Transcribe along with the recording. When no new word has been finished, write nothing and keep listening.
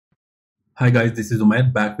Hi guys, this is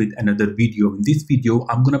Umair back with another video. In this video,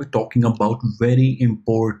 I'm going to be talking about very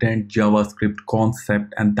important JavaScript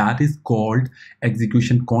concept, and that is called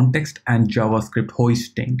execution context and JavaScript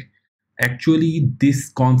hoisting. Actually, this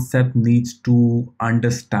concept needs to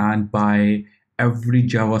understand by every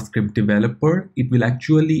JavaScript developer. It will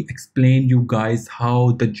actually explain you guys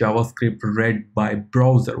how the JavaScript read by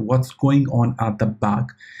browser, what's going on at the back.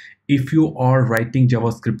 If you are writing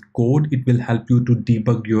JavaScript code, it will help you to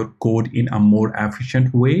debug your code in a more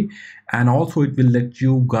efficient way, and also it will let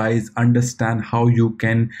you guys understand how you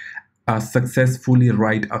can successfully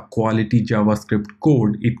write a quality JavaScript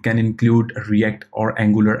code. It can include React or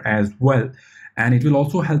Angular as well. And it will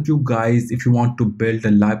also help you guys if you want to build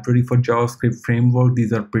a library for JavaScript framework.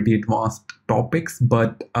 These are pretty advanced topics,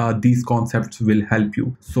 but these concepts will help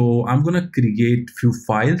you. So I'm going to create few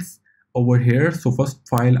files over here. So first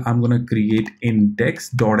file I'm going to create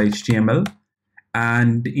index.html,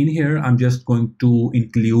 and in here I'm just going to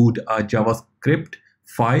include a JavaScript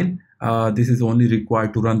file. This is only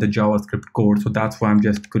required to run the JavaScript code, so that's why I'm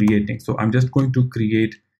just creating. So I'm just going to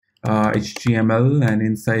create HTML, and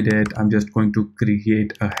inside it I'm just going to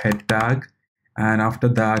create a head tag, and after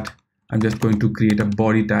that I'm just going to create a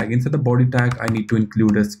body tag. Inside the body tag I need to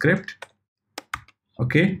include a script.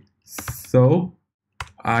 Okay, so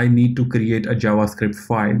I need to create a JavaScript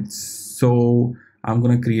file. So I'm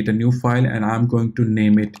going to create a new file and I'm going to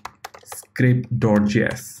name it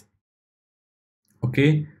script.js.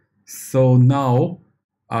 Okay, so now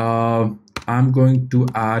I'm going to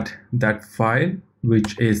add that file,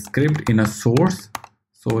 which is script, in a source.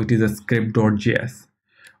 So it is a script.js.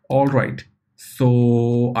 All right.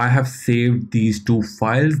 So I have saved these two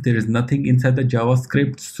files. There is nothing inside the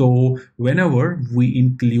JavaScript. So whenever we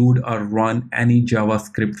include or run any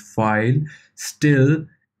JavaScript file, still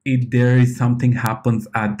there is something happens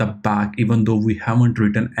at the back, even though we haven't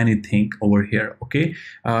written anything over here. Okay,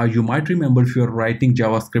 you might remember, if you're writing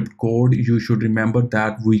JavaScript code, you should remember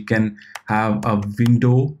that we can have a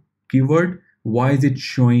window keyword. Why is it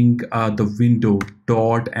showing the window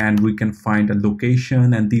dot, and we can find a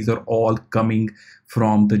location, and these are all coming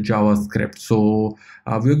from the JavaScript. So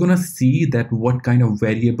we're gonna see that what kind of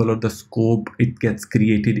variable or the scope it gets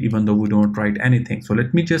created even though we don't write anything. So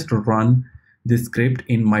let me just run this script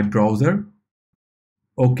in my browser.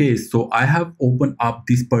 Okay, so I have opened up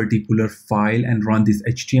this particular file and run this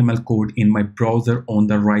HTML code in my browser on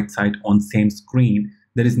the right side on same screen.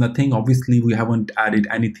 There is nothing, obviously we haven't added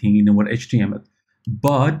anything in our HTML.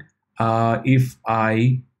 But if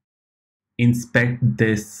I inspect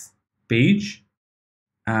this page,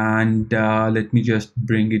 and let me just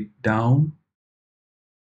bring it down.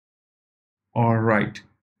 All right,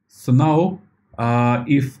 so now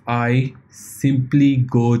if I simply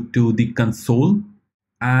go to the console,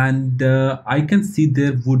 and I can see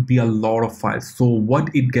there would be a lot of files. So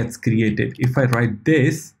what it gets created, if I write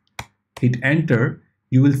this, hit enter,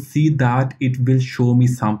 you will see that it will show me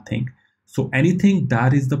something. So anything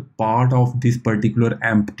that is the part of this particular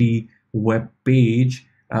empty web page,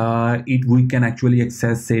 we can actually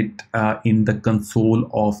access it in the console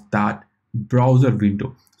of that browser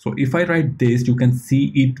window. So if I write this, you can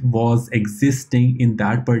see it was existing in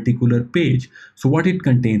that particular page. So what it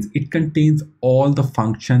contains all the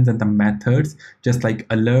functions and the methods, just like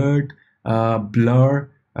alert, blur,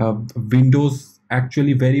 windows,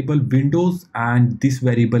 actually variable windows, and this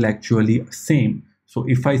variable actually same. So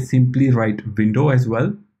if I simply write window as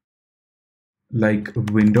well, like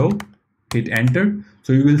window, hit enter,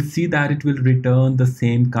 so you will see that it will return the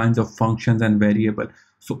same kinds of functions and variable.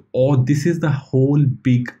 So this is the whole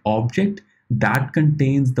big object that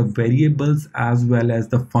contains the variables as well as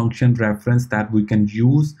the function reference that we can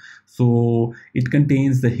use. So it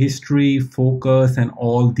contains the history, focus, and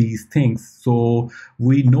all these things. So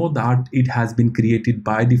we know that it has been created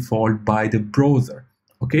by default by the browser.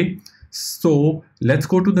 Okay, so let's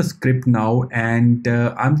go to the script now, and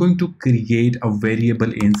I'm going to create a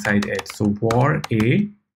variable inside it. So var a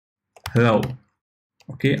hello.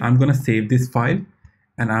 Okay, I'm going to save this file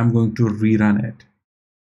and I'm going to rerun it.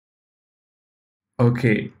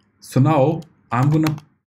 Okay, so now I'm going to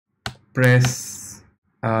press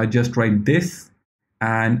just write this,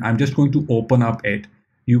 and I'm just going to open up it.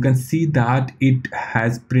 You can see that it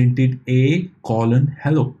has printed a colon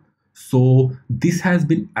hello. So this has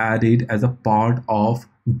been added as a part of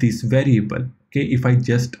this variable. Okay, if I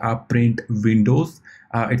just print windows,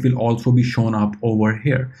 it will also be shown up over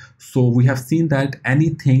here. So we have seen that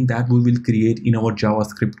anything that we will create in our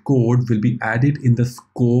JavaScript code will be added in the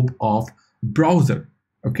scope of browser.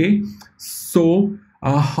 Okay, so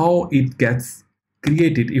how it gets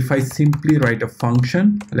created, if I simply write a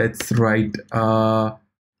function, let's write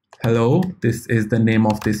hello, this is the name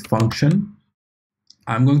of this function.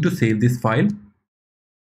 I'm going to save this file,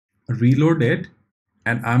 reload it,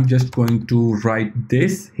 and I'm just going to write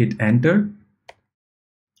this, hit enter.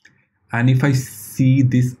 And if I see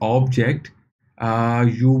this object,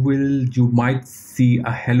 you might see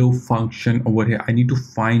a hello function over here. I need to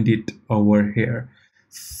find it over here.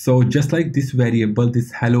 So just like this variable,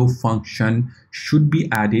 this hello function should be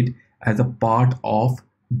added as a part of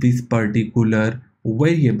this particular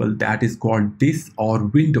variable that is called this or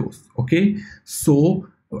Windows. Okay, so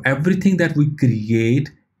everything that we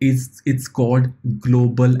create it's called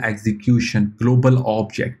global execution, global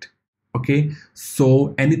object. Okay,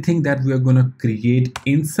 so anything that we are going to create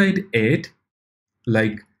inside it,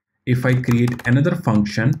 like if I create another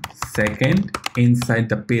function second inside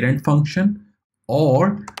the parent function,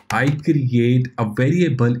 or I create a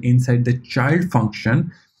variable inside the child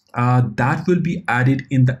function, that will be added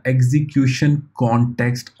in the execution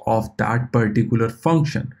context of that particular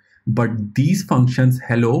function. But these functions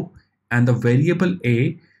hello and the variable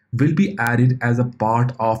a will be added as a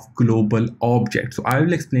part of global object. So I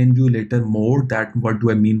will explain you later more that what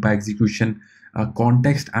do I mean by execution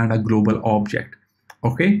context and a global object.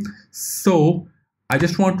 Okay, so I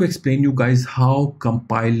just want to explain you guys how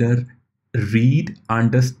compiler read,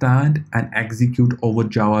 understand and execute over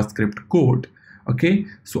JavaScript code. Okay,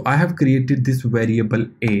 so I have created this variable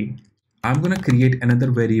a. I'm going to create another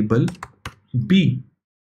variable b.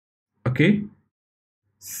 Okay,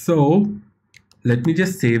 so let me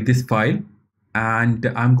just save this file and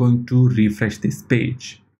I'm going to refresh this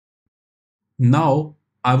page. Now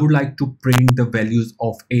I would like to print the values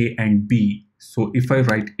of a and b. So if I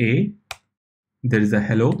write a, there is a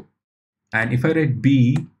hello, and if I write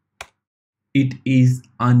b, it is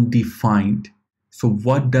undefined. So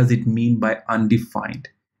what does it mean by undefined?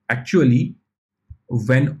 Actually,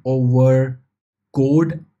 when our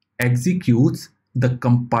code executes, the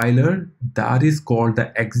compiler, that is called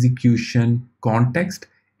the execution context,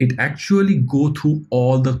 it actually go through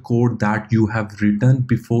all the code that you have written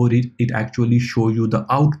before it actually show you the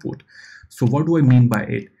output. So what do I mean by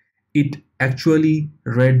it? It actually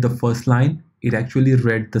read the first line, it actually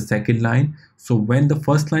read the second line. So when the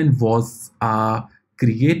first line was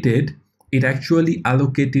created, it actually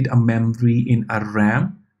allocated a memory in a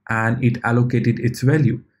RAM and it allocated its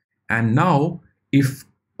value. And now if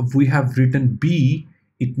we have written b,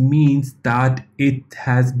 it means that it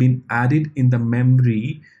has been added in the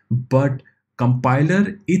memory, but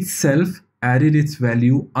compiler itself added its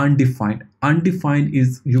value undefined. Undefined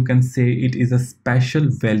is, you can say, it is a special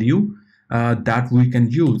value that we can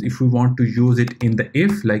use. If we want to use it in the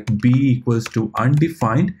if, like b equals to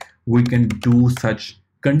undefined, we can do such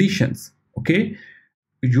conditions. Okay,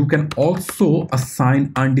 you can also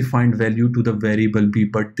assign undefined value to the variable b,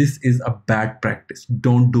 but this is a bad practice.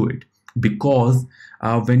 Don't do it, because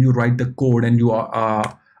when you write the code and you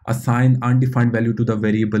assign undefined value to the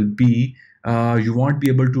variable b, you won't be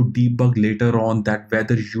able to debug later on that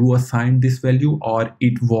whether you assigned this value or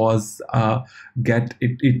it was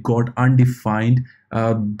it got undefined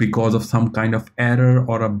because of some kind of error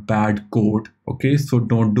or a bad code. Okay, so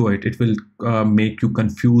don't do it. It will make you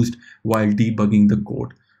confused while debugging the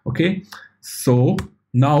code. Okay, so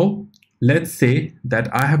now let's say that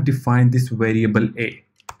I have defined this variable a.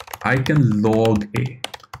 I can log a.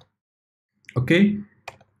 Okay,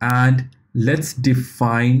 and let's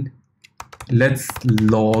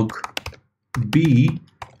log b,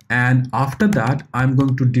 and after that I'm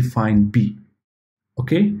going to define b.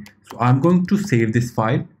 Okay, so I'm going to save this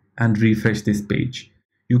file and refresh this page.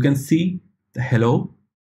 You can see the hello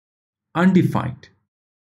undefined.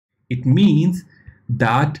 It means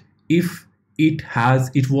that if it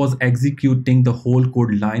was executing the whole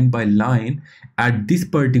code line by line, at this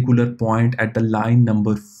particular point at the line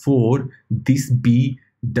number 4, this b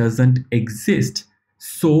doesn't exist.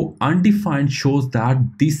 So undefined shows that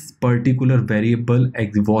this particular variable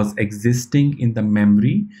was existing in the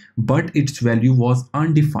memory, but its value was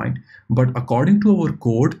undefined. But according to our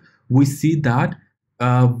code, we see that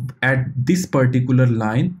at this particular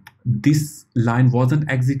line, this line wasn't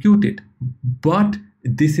executed. But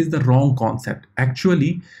this is the wrong concept.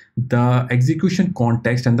 Actually, the execution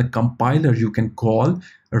context and the compiler, you can call,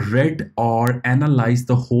 read or analyze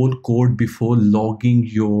the whole code before logging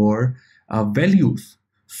your values.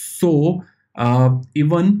 So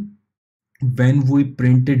even when we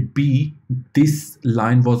printed b, this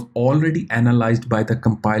line was already analyzed by the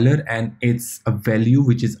compiler and its value,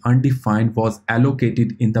 which is undefined, was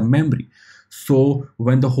allocated in the memory. So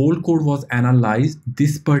when the whole code was analyzed,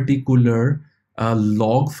 this particular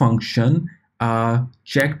log function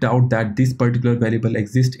checked out that this particular variable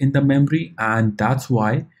exists in the memory, and that's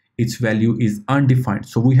why its value is undefined.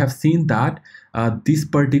 So we have seen that this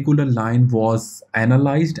particular line was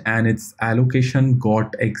analyzed and its allocation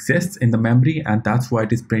got exists in the memory, and that's why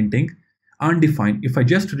it is printing undefined. If I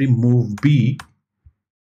just remove B,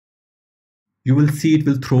 you will see it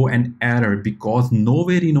will throw an error because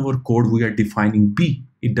nowhere in our code we are defining B.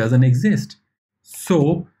 It doesn't exist.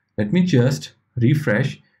 So let me just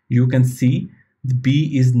refresh. You can see the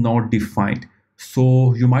B is not defined.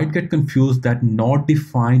 So you might get confused that not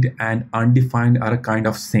defined and undefined are a kind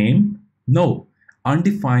of same. No,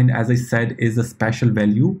 undefined, as I said, is a special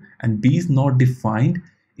value, and B is not defined.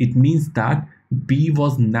 It means that B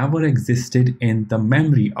was never existed in the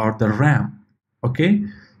memory or the RAM. Okay,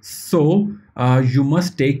 so you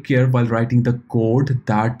must take care while writing the code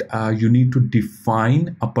that you need to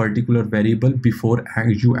define a particular variable before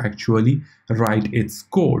you actually write its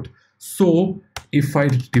code. So if I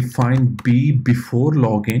define B before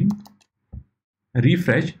login,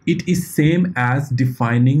 refresh, it is same as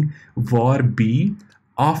defining var B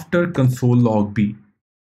after console log B.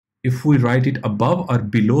 If we write it above or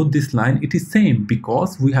below this line, it is same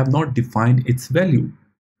because we have not defined its value.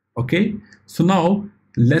 Okay, so now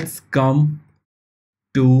let's come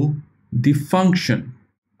to the function.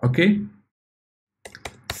 Okay,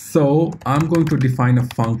 so I'm going to define a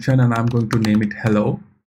function and I'm going to name it hello,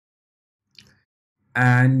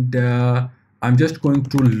 and I'm just going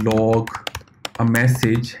to log a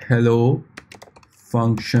message, hello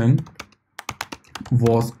function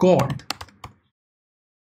was called.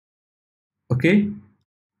 Okay,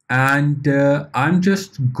 and I'm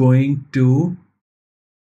just going to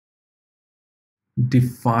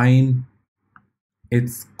define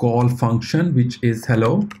its call function, which is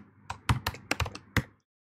hello,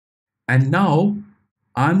 and now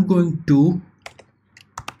I'm going to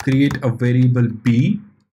create a variable B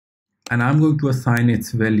and I'm going to assign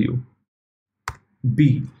its value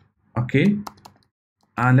B. Okay,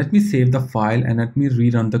 and let me save the file and let me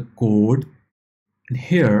rerun the code, and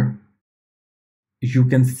here you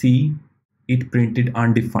can see it printed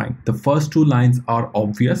undefined. The first two lines are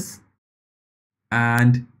obvious,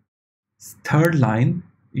 and third line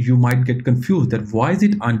you might get confused that why is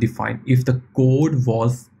it undefined. If the code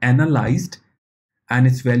was analyzed and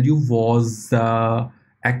its value was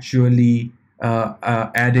actually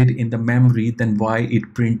added in the memory, then why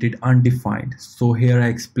it printed undefined? So here I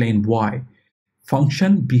explain why.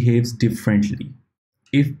 Function behaves differently.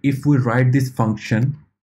 If we write this function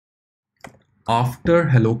after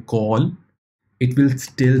hello call, it will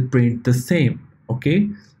still print the same. Okay,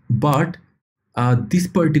 but this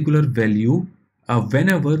particular value,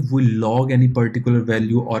 whenever we log any particular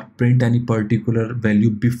value or print any particular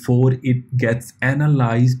value before it gets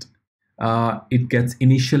analyzed, it gets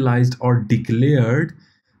initialized or declared,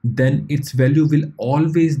 then its value will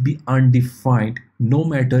always be undefined, no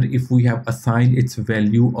matter if we have assigned its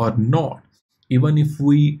value or not. Even if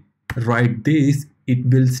we write this, it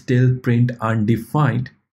will still print undefined.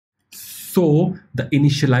 So the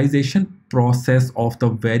initialization process of the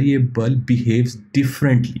variable behaves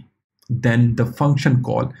differently than the function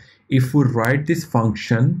call. If we write this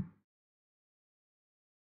function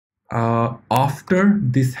after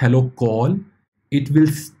this hello call, it will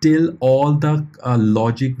still, all the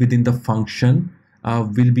logic within the function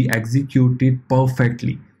will be executed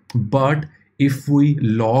perfectly. But if we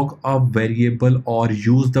log a variable or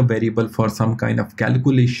use the variable for some kind of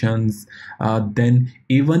calculations, then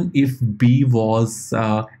even if B was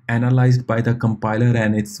analyzed by the compiler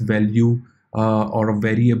and its value or a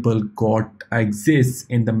variable got exists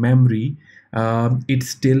in the memory, it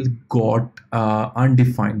still got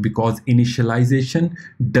undefined because initialization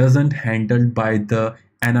doesn't handled by the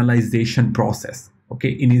analyzation process.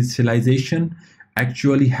 Okay, initialization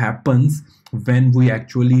actually happens when we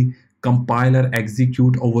actually compile or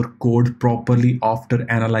execute our code properly after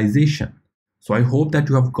analyzation. So I hope that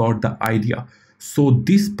you have got the idea. So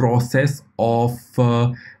this process of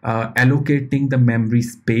allocating the memory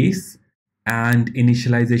space and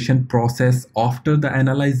initialization process after the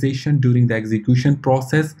analyzation during the execution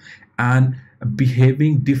process, and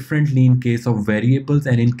behaving differently in case of variables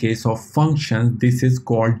and in case of functions, this is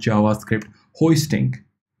called JavaScript hoisting.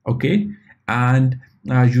 Okay, and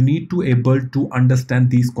you need to able to understand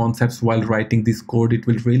these concepts while writing this code. It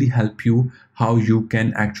will really help you how you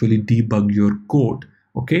can actually debug your code.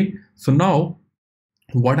 Okay, so now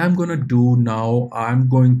what I'm going to do now, I'm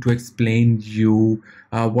going to explain you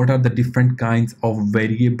what are the different kinds of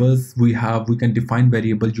variables we have. We can define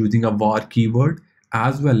variables using a var keyword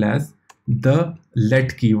as well as the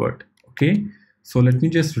let keyword. Okay, so let me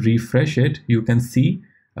just refresh it. You can see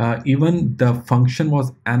even the function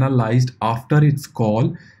was analyzed after its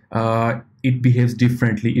call. it behaves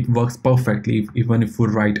differently. It works perfectly even if we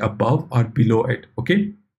write above or below it.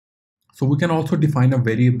 Okay, so we can also define a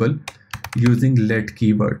variable using let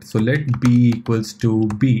keyword. So let b equals to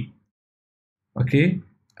b. Okay,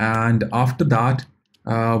 and after that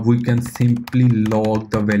we can simply log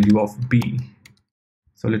the value of b.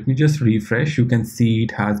 So let me just refresh. You can see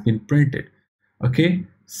it has been printed. Okay,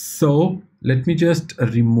 so let me just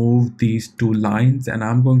remove these two lines and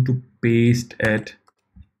I'm going to paste it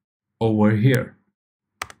over here.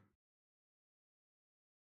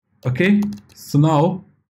 Okay, so now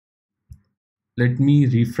let me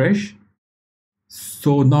refresh.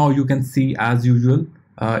 So now you can see as usual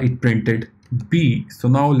it printed b. So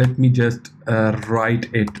now let me just write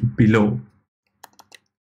it below.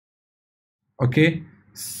 Okay,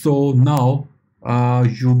 so now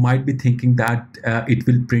you might be thinking that it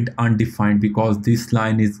will print undefined because this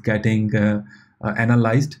line is getting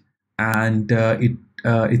analyzed, and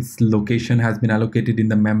its location has been allocated in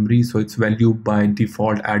the memory, so its value by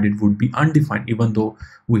default added would be undefined, even though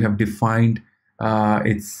we have defined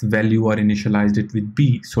its value or initialized it with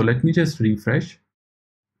b. So let me just refresh.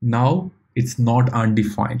 Now it's not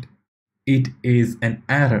undefined. It is an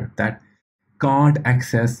error that can't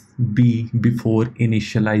access b before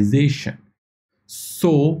initialization.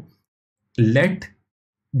 So let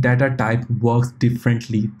data type works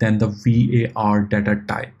differently than the var data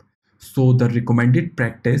type. So the recommended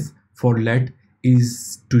practice for let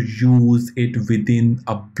is to use it within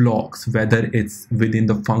a blocks, whether it's within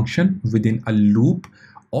the function, within a loop,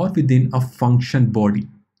 or within a function body.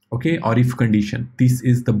 Okay, or if condition. This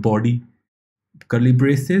is the body curly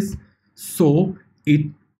braces. So it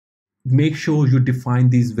make sure you define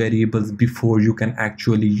these variables before you can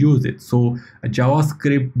actually use it. So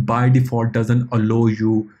JavaScript by default doesn't allow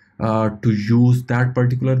you to use that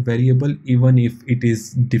particular variable even if it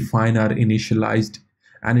is defined or initialized,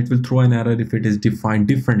 and it will throw an error if it is defined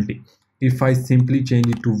differently. If I simply change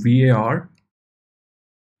it to var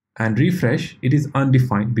and refresh, it is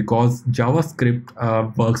undefined because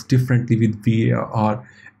JavaScript works differently with var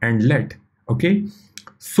and let. Okay,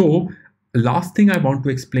 so last thing I want to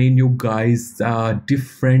explain you guys,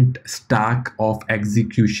 different stack of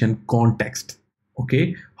execution context.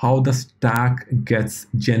 Okay, how the stack gets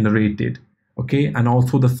generated. Okay, and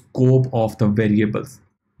also the scope of the variables.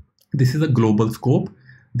 This is a global scope.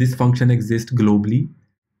 This function exists globally,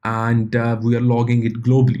 and we are logging it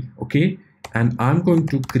globally. Okay, and I'm going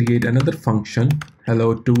to create another function,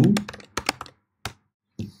 hello2,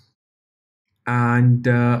 and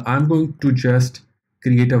I'm going to just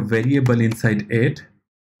create a variable inside it,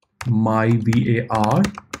 my var,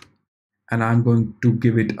 and I'm going to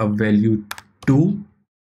give it a value 2,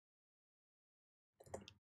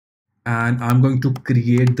 and I'm going to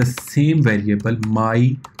create the same variable,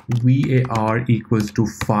 my var equals to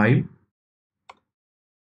 5.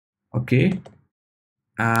 Okay,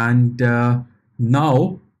 and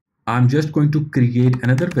now I'm just going to create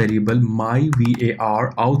another variable, my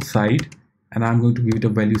var outside, and I'm going to give it a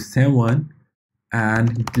value 7,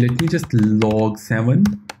 and let me just log 7.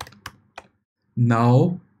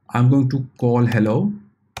 Now I'm going to call hello.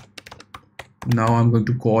 Now I'm going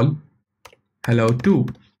to call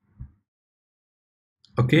hello2.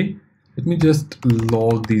 Okay, let me just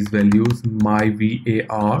log these values, my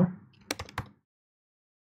var,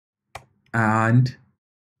 and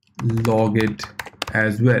log it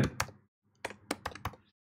as well.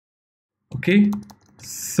 Okay,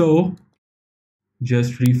 so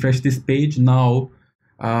just refresh this page. Now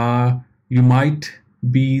you might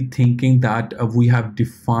be thinking that we have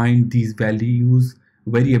defined these variables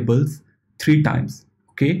 3 times.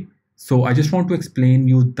 Okay, so I just want to explain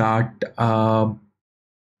you that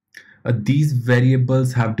these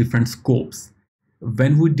variables have different scopes.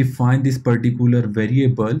 When we define this particular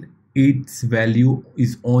variable, its value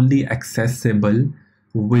is only accessible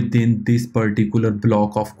within this particular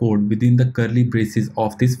block of code, within the curly braces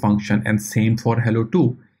of this function, and same for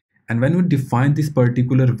hello2. And when we define this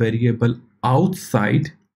particular variable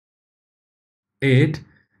outside it,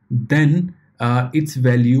 then its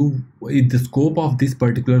value, the scope of this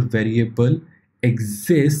particular variable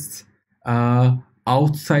exists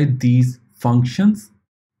outside these functions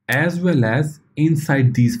as well as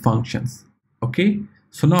inside these functions. Okay,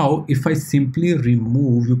 so now if I simply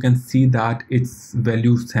remove, you can see that it's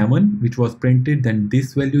value 7 which was printed, then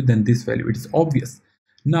this value, then this value. It's obvious.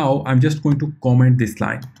 Now I'm just going to comment this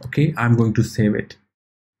line. Okay, I'm going to save it.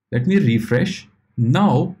 Let me refresh.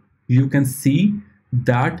 Now you can see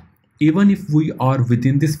that even if we are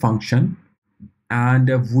within this function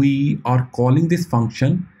and we are calling this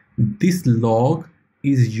function, this log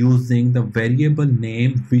is using the variable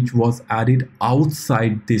name which was added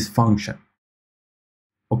outside this function.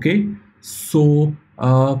 Okay, so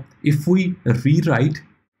if we rewrite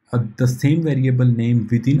the same variable name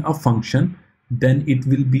within a function, then it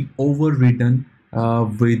will be overridden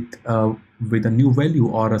with a new value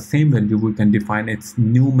or a same value. We can define its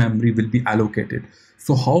new memory will be allocated.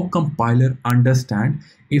 So how compiler understand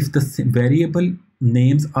if the variable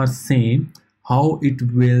names are same, how it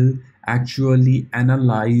will actually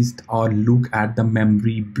analyze or look at the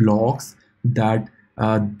memory blocks that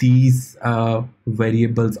these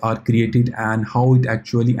variables are created, and how it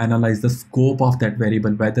actually analyzes the scope of that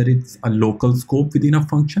variable, whether it's a local scope within a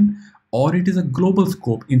function or it is a global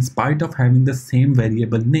scope in spite of having the same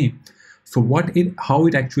variable name. So how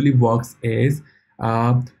it actually works is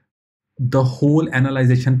the whole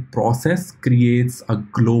analyzation process creates a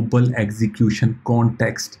global execution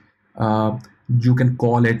context. You can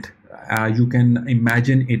call it, you can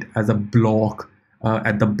imagine it as a block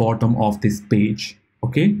at the bottom of this page.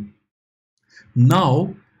 Okay,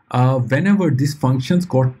 now whenever these functions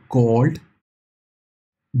got called,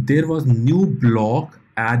 there was new block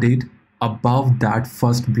added above that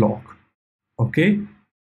first block. Okay,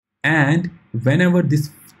 and whenever this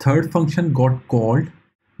third function got called,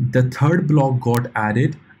 the third block got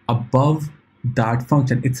added above that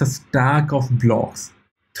function. It's a stack of blocks,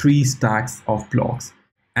 3 stacks of blocks,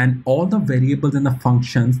 and all the variables and the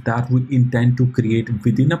functions that we intend to create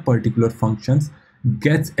within a particular functions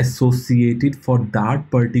gets associated for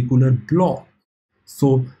that particular block.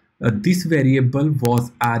 So this variable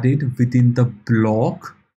was added within the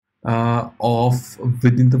block of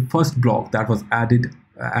within the first block that was added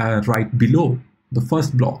right below the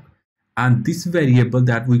first block, and this variable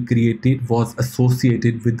that we created was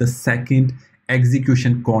associated with the second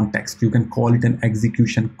execution context. You can call it an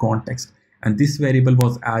execution context, and this variable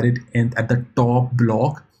was added in at the top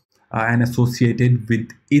block and associated with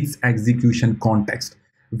its execution context.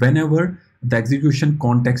 Whenever the execution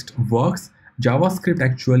context works, JavaScript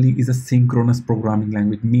actually is a synchronous programming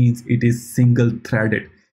language, means it is single threaded.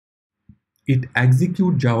 It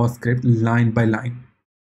executes JavaScript line by line.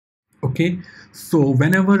 Okay, so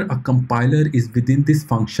whenever a compiler is within this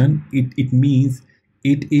function, it means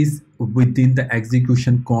it is within the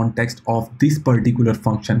execution context of this particular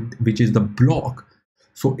function, which is the block.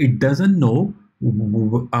 So it doesn't know,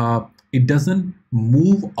 it doesn't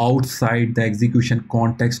move outside the execution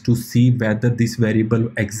context to see whether this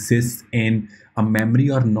variable exists in a memory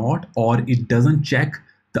or not, or it doesn't check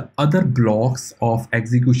the other blocks of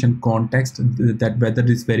execution context that whether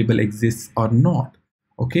this variable exists or not.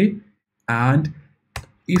 Okay, and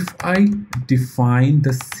if I define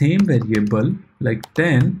the same variable like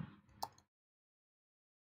 10,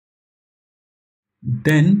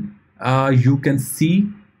 then you can see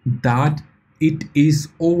that it is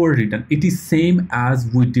overridden. It is same as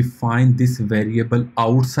we define this variable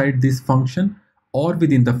outside this function or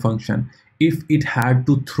within the function. If it had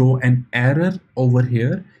to throw an error over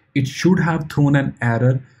here, it should have thrown an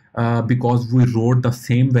error because we wrote the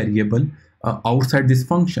same variable outside this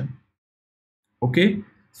function. Okay,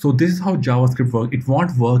 so this is how JavaScript works. It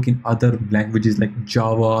won't work in other languages like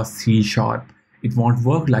Java, C#. It won't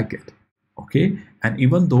work like it. Okay, and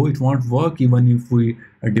even though it won't work even if we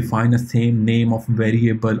define a same name of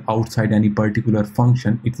variable outside any particular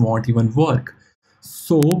function, it won't even work.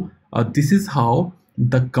 So this is how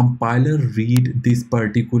the compiler read this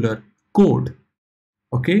particular code.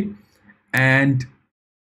 Okay, and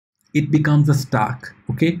it becomes a stack.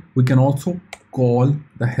 Okay, we can also call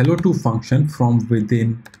the hello2 function from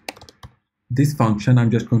within this function. I'm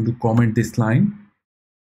just going to comment this line,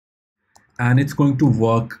 and it's going to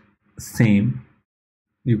work same.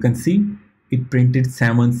 You can see it printed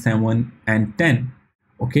 7, 7 and 10.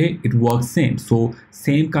 Okay, it works same. So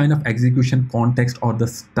same kind of execution context or the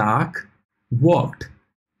stack worked.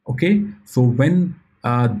 Okay, so when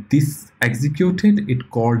this executed, it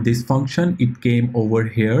called this function, it came over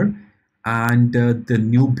here, and the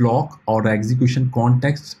new block or execution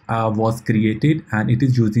context was created, and it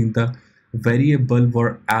is using the variable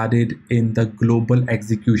were added in the global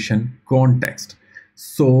execution context.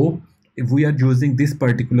 So if we are using this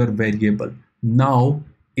particular variable, now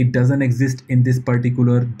it doesn't exist in this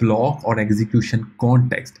particular block or execution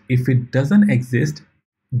context. If it doesn't exist,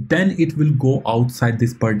 then it will go outside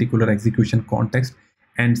this particular execution context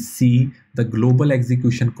and see the global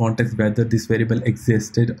execution context whether this variable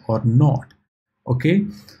existed or not. Okay,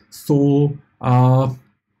 so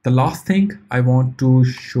the last thing I want to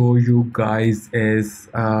show you guys is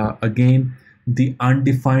again the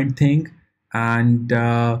undefined thing, and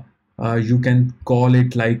you can call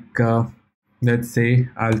it like let's say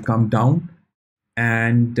I'll come down,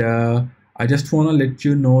 and I just want to let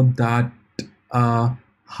you know that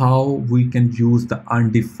how we can use the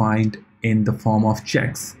undefined in the form of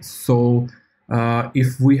checks. So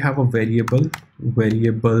if we have a variable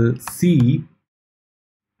c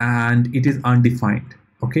and it is undefined,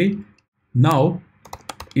 okay, now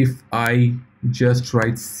if I just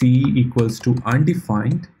write c equals to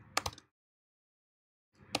undefined,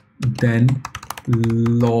 then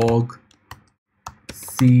log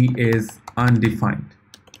c is undefined,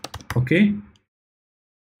 okay,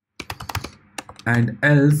 and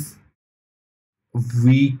else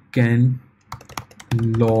we can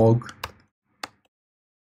log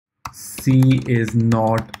c is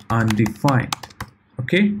not undefined.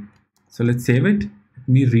 Okay, so let's save it. Let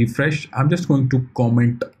me refresh. I'm just going to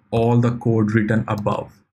comment all the code written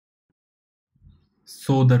above.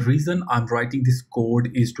 So the reason I'm writing this code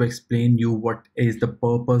is to explain you what is the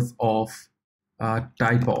purpose of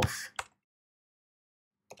type of.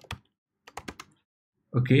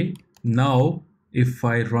 Okay, now if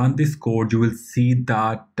I run this code, you will see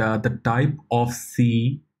that the type of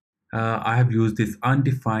C, I have used this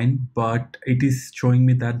undefined, but it is showing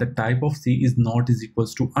me that the type of C is not is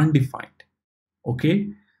equals to undefined. Okay,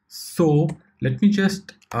 so let me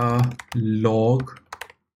just log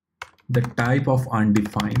the type of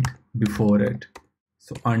undefined before it.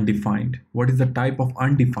 So undefined, what is the type of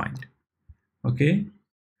undefined? Okay,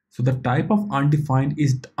 so the type of undefined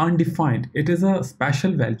is undefined. It is a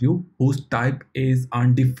special value whose type is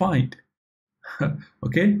undefined.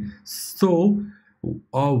 Okay, so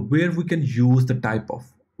where we can use the type of,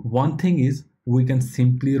 one thing is we can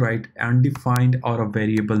simply write undefined or a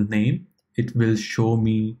variable name. It will show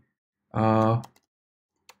me type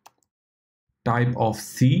of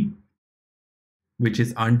C, which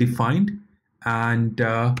is undefined, and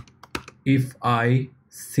if I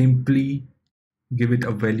simply give it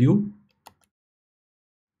a value,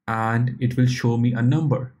 and it will show me a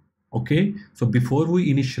number. Okay, so before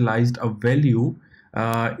we initialized a value,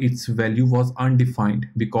 its value was undefined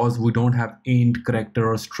because we don't have int,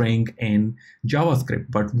 character or string in JavaScript,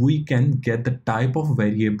 but we can get the type of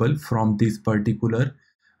variable from this particular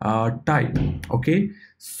type. Okay,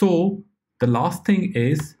 so the last thing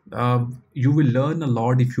is you will learn a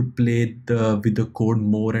lot if you play with the code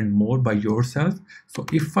more and more by yourself. So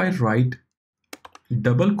if I write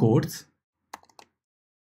double quotes,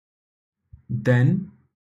 then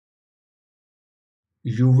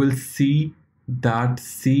you will see that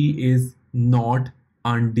C is not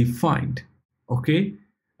undefined. Okay,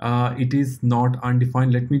 it is not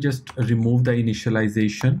undefined. Let me just remove the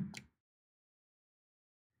initialization.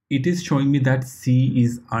 It is showing me that C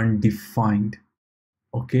is undefined.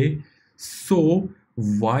 Okay, so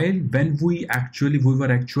when we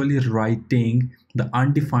were actually writing the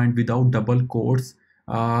undefined without double quotes,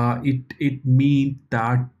 it means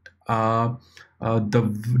that the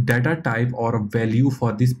data type or a value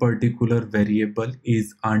for this particular variable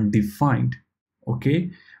is undefined.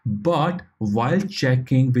 Okay, but while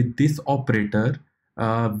checking with this operator,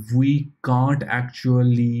 we can't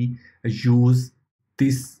actually use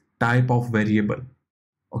this type of variable.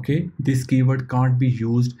 Okay, this keyword can't be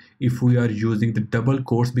used if we are using the double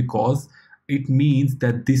quotes, because it means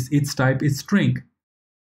that its type is string,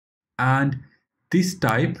 and this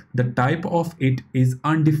type, the type of it is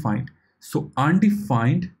undefined. So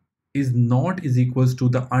undefined is not is equals to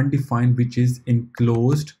the undefined which is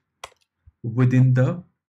enclosed within the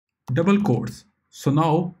double quotes. So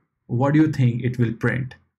now what do you think it will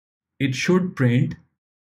print? It should print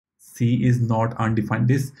C is not undefined.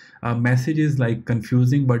 This message is like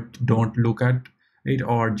confusing, but don't look at it,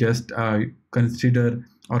 or just consider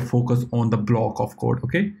or focus on the block of code.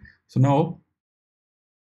 Okay, so now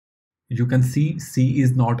you can see C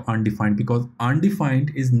is not undefined because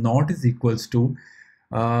undefined is not is equals to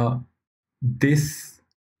this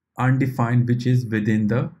undefined which is within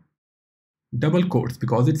the double quotes,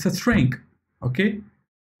 because it's a string. Okay,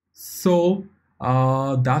 so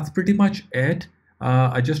that's pretty much it.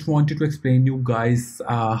 I just wanted to explain you guys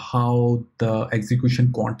how the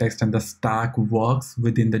execution context and the stack works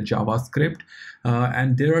within the JavaScript.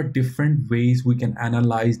 And there are different ways we can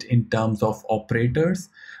analyze in terms of operators,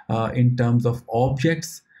 in terms of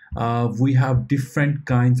objects. We have different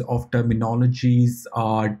kinds of terminologies.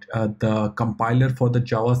 The compiler for the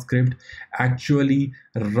JavaScript actually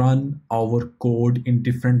run our code in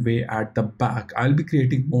different way at the back. I'll be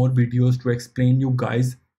creating more videos to explain you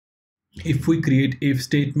guys. If we create if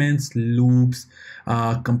statements, loops,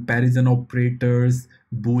 comparison operators,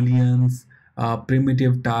 booleans,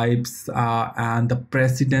 primitive types, and the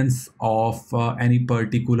precedence of any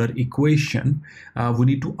particular equation, we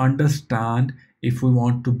need to understand if we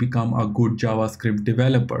want to become a good JavaScript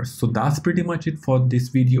developer. So that's pretty much it for this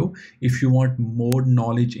video. If you want more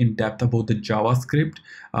knowledge in depth about the JavaScript,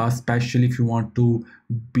 especially if you want to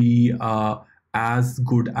be as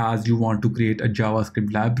good as you want to create a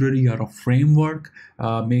JavaScript library or a framework,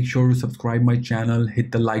 make sure to subscribe my channel,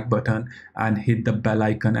 hit the like button and hit the bell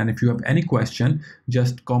icon. And if you have any question,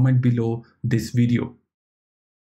 just comment below this video.